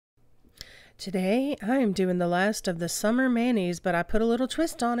Today I am doing the last of the summer manis, but I put a little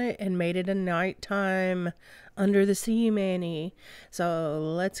twist on it and made it a nighttime under the sea mani. So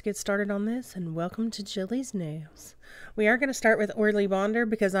let's get started on this, and welcome to Jillies Nails. We are going to start with Oily Bonder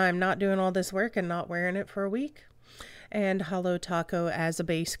because I'm not doing all this work and not wearing it for a week. And Hollow Taco as a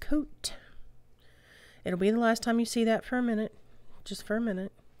base coat. It'll be the last time you see that for a minute. Just for a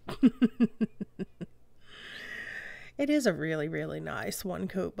minute. It is a really, really nice one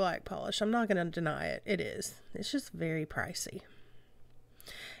coat black polish. I'm not going to deny it. It is. It's just very pricey.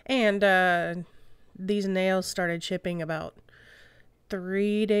 And these nails started shipping about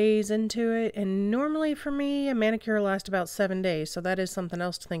 3 days into it. And normally for me, a manicure lasts about 7 days. So that is something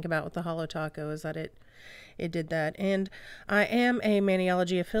else to think about with the Hollow Taco, is that it did that. And I am a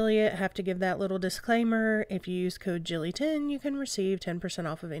Maniology affiliate. Have to give that little disclaimer. If you use code JILLIE10, you can receive 10%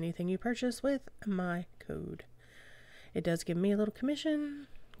 off of anything you purchase with my code. It does give me a little commission,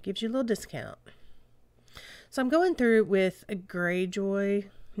 gives you a little discount. So I'm going through with a Greyjoy,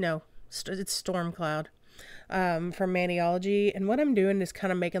 no, it's Storm Cloud from Maniology. And what I'm doing is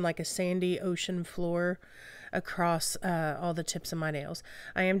kind of making like a sandy ocean floor across all the tips of my nails.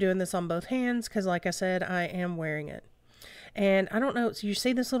 I am doing this on both hands because, like I said, I am wearing it. And I don't know, so you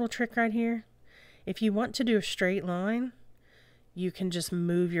see this little trick right here? If you want to do a straight line, you can just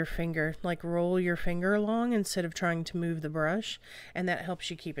move your finger, like roll your finger along instead of trying to move the brush, and that helps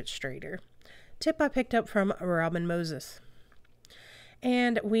you keep it straighter. Tip I picked up from Robin Moses.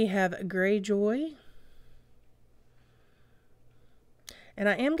 And we have Greyjoy. And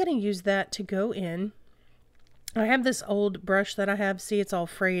I am going to use that to go in. I have this old brush that I have. See, it's all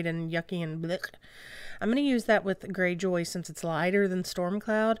frayed and yucky and blech. I'm going to use that with Greyjoy since it's lighter than Storm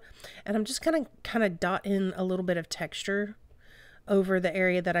Cloud. And I'm just going to kind of dot in a little bit of texture over the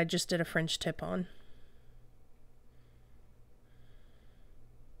area that I just did a French tip on.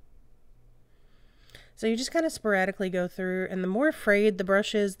 So you just kind of sporadically go through, and the more frayed the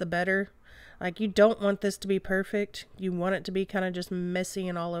brush is, the better. Like, you don't want this to be perfect. You want it to be kind of just messy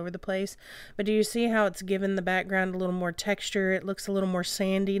and all over the place. But do you see how it's given the background a little more texture? It looks a little more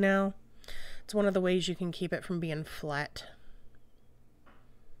sandy now. It's one of the ways you can keep it from being flat.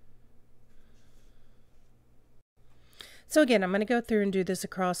 So again, I'm going to go through and do this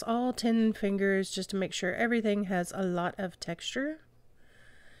across all 10 fingers just to make sure everything has a lot of texture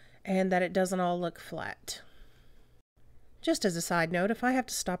and that it doesn't all look flat. Just as a side note, if I have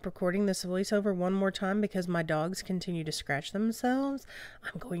to stop recording this voiceover one more time because my dogs continue to scratch themselves,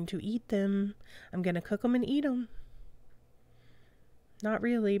 I'm going to eat them. I'm going to cook them and eat them. Not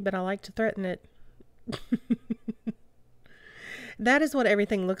really, but I like to threaten it. That is what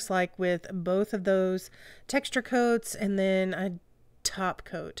everything looks like with both of those texture coats and then a top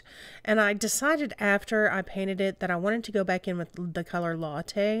coat. And I decided after I painted it that I wanted to go back in with the color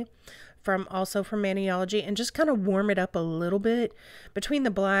Latte also from Maniology and just kind of warm it up a little bit. Between the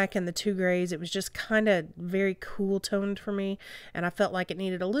black and the two grays, it was just kind of very cool toned for me, and I felt like it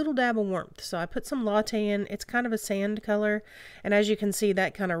needed a little dab of warmth. So I put some Latte in. It's kind of a sand color, and as you can see,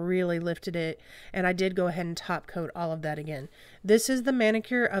 that kind of really lifted it, and I did go ahead and top coat all of that again. This is the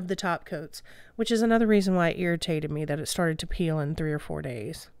manicure of the top coats, which is another reason why it irritated me that it started to peel in 3 or 4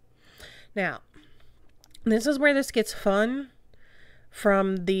 days. Now, this is where this gets fun.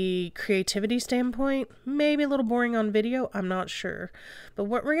 From the creativity standpoint, maybe a little boring on video, I'm not sure. But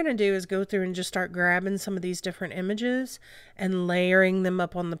what we're going to do is go through and just start grabbing some of these different images and layering them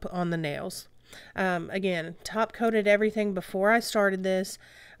up on the nails. Again, top coated everything before I started this.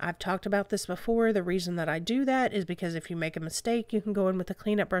 I've talked about this before. The reason that I do that is because if you make a mistake, you can go in with a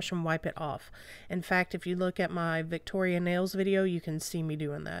cleanup brush and wipe it off. In fact, if you look at my Victorian nails video, you can see me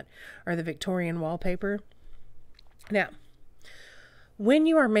doing that, or the Victorian wallpaper. Now, when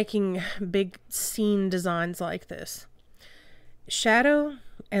you are making big scene designs like this, shadow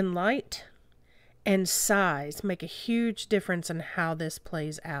and light and size make a huge difference in how this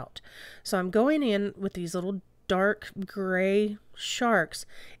plays out. So I'm going in with these little dark gray sharks.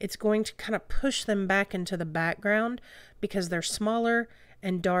 It's going to kind of push them back into the background because they're smaller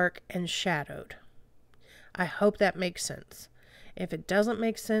and dark and shadowed. I hope that makes sense. If it doesn't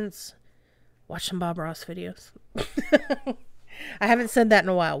make sense, watch some Bob Ross videos. I haven't said that in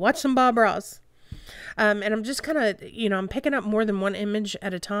a while. Watch some Bob Ross. And I'm just kind of, I'm picking up more than one image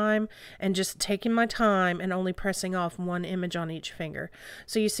at a time and just taking my time and only pressing off one image on each finger.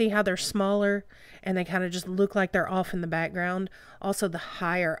 So you see how they're smaller and they kind of just look like they're off in the background. Also, the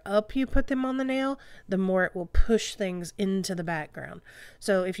higher up you put them on the nail, the more it will push things into the background.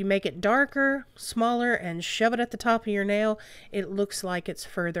 So if you make it darker, smaller, and shove it at the top of your nail, it looks like it's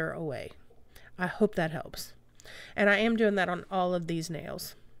further away. I hope that helps. And I am doing that on all of these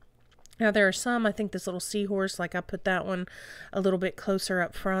nails. Now there are some, I think this little seahorse, like I put that one a little bit closer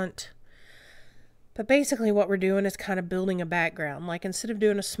up front. But basically what we're doing is kind of building a background. Like instead of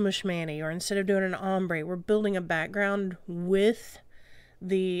doing a smush mani or instead of doing an ombre, we're building a background with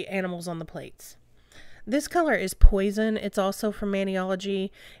the animals on the plates. This color is Poison. It's also from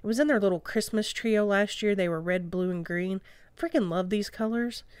Maniology. It was in their little Christmas trio last year. They were red, blue, and green. Freaking love these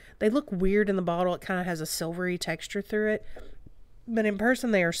colors. They look weird in the bottle. It kind of has a silvery texture through it. But in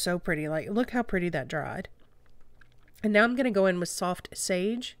person, they are so pretty. Like, look how pretty that dried. And now I'm going to go in with Soft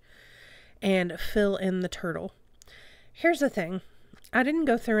Sage and fill in the turtle. Here's the thing. I didn't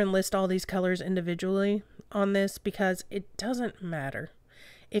go through and list all these colors individually on this because it doesn't matter.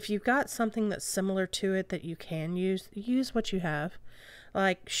 If you've got something that's similar to it that you can use, use what you have.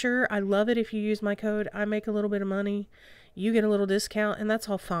 Like, sure, I love it if you use my code. I make a little bit of money. You get a little discount, and that's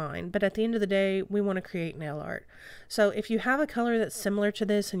all fine. But at the end of the day, we want to create nail art. So if you have a color that's similar to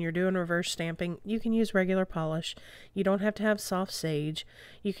this and you're doing reverse stamping, you can use regular polish. You don't have to have Soft Sage.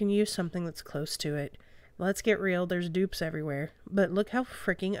 You can use something that's close to it. Let's get real. There's dupes everywhere. But look how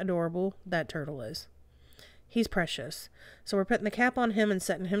freaking adorable that turtle is. He's precious. So we're putting the cap on him and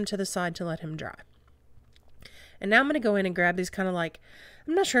setting him to the side to let him dry. And now I'm going to go in and grab these kind of like,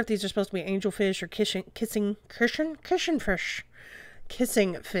 I'm not sure if these are supposed to be angelfish or kissing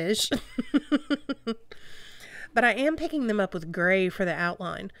fish. But I am picking them up with gray for the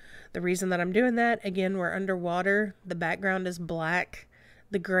outline. The reason that I'm doing that, again, we're underwater. The background is black.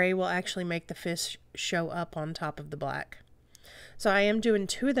 The gray will actually make the fish show up on top of the black. So I am doing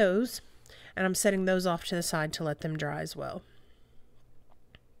 2 of those, and I'm setting those off to the side to let them dry as well.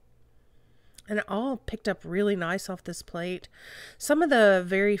 And it all picked up really nice off this plate. Some of the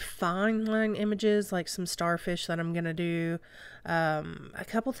very fine line images, like some starfish that I'm going to do. A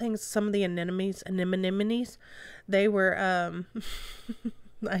couple things, some of the anemones, they were,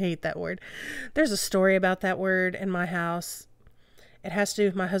 I hate that word. There's a story about that word in my house. It has to do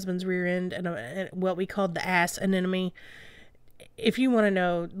with my husband's rear end and what we called the ass anemone. If you want to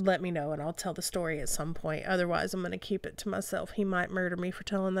know, let me know and I'll tell the story at some point. Otherwise, I'm going to keep it to myself. He might murder me for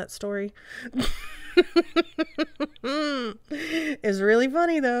telling that story. It's really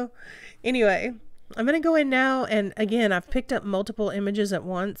funny though. Anyway, I'm going to go in now, and again, I've picked up multiple images at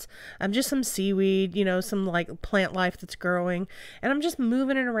once. I'm just some seaweed, you know, some like plant life that's growing, and I'm just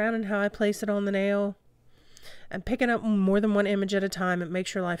moving it around and how I place it on the nail. I'm picking up more than one image at a time. It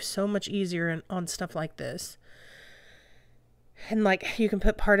makes your life so much easier on stuff like this. And like, you can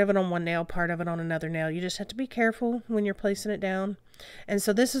put part of it on one nail, part of it on another nail. You just have to be careful when you're placing it down. And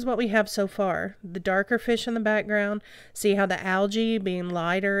so this is what we have so far. The darker fish in the background. See how the algae being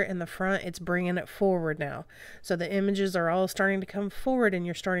lighter in the front, it's bringing it forward now. So the images are all starting to come forward and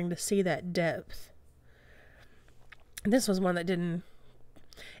you're starting to see that depth. This was one that didn't,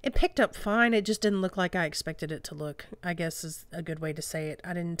 it picked up fine. It just didn't look like I expected it to look, I guess is a good way to say it.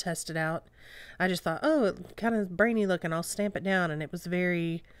 I didn't test it out. I just thought, oh, it kind of brainy looking. I'll stamp it down. And it was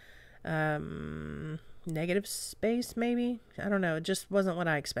very negative space, maybe. I don't know. It just wasn't what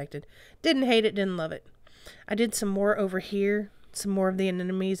I expected. Didn't hate it. Didn't love it. I did some more over here. Some more of the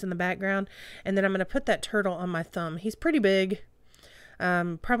anemones in the background. And then I'm going to put that turtle on my thumb. He's pretty big.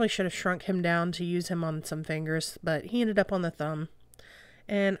 Probably should have shrunk him down to use him on some fingers. But he ended up on the thumb.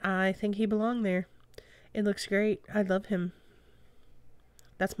 And I think he belonged there. It looks great. I love him.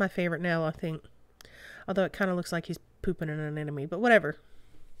 That's my favorite nail, I think. Although it kind of looks like he's pooping in an anemone. But whatever.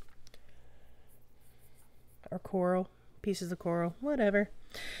 Or coral. Pieces of coral. Whatever.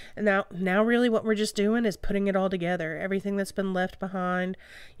 And now really what we're just doing is putting it all together. Everything that's been left behind.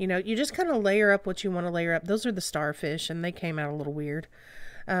 You know, you just kind of layer up what you want to layer up. Those are the starfish. And they came out a little weird.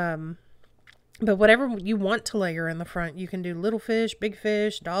 But whatever you want to layer in the front, you can do little fish, big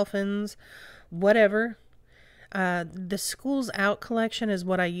fish, dolphins, whatever. The School's Out collection is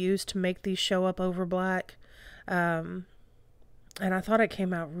what I used to make these show up over black. And I thought it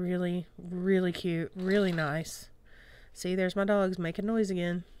came out really, really cute, really nice. See, there's my dogs making noise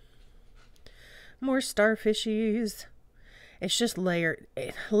again. More starfishies. It's just layer,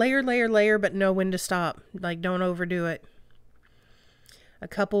 layer, but know when to stop. Like, don't overdo it. A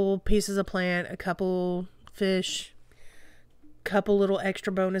couple pieces of plant, a couple fish, couple little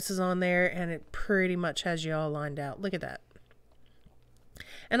extra bonuses on there, and it pretty much has you all lined out. Look at that.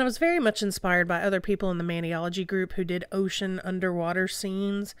 And I was very much inspired by other people in the Maniology group who did ocean underwater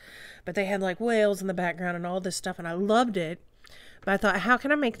scenes, but they had like whales in the background and all this stuff, and I loved it. But I thought, how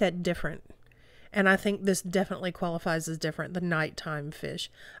can I make that different? And I think this definitely qualifies as different, the nighttime fish.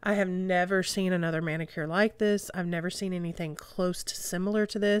 I have never seen another manicure like this. I've never seen anything close to similar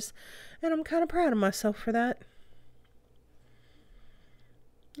to this. And I'm kind of proud of myself for that.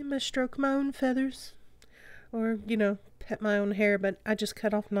 I must stroke my own feathers. Or, you know, pet my own hair, but I just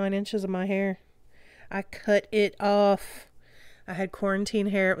cut off 9 inches of my hair. I cut it off. I had quarantine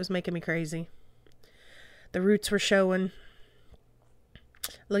hair. It was making me crazy. The roots were showing.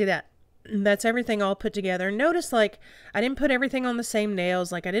 Look at that. That's everything all put together. Notice, like, I didn't put everything on the same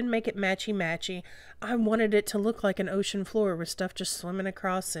nails. Like, I didn't make it matchy-matchy. I wanted it to look like an ocean floor with stuff just swimming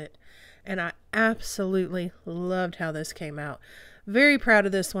across it. And I absolutely loved how this came out. Very proud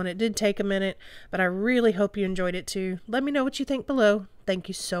of this one. It did take a minute, but I really hope you enjoyed it too. Let me know what you think below. Thank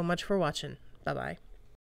you so much for watching. Bye-bye.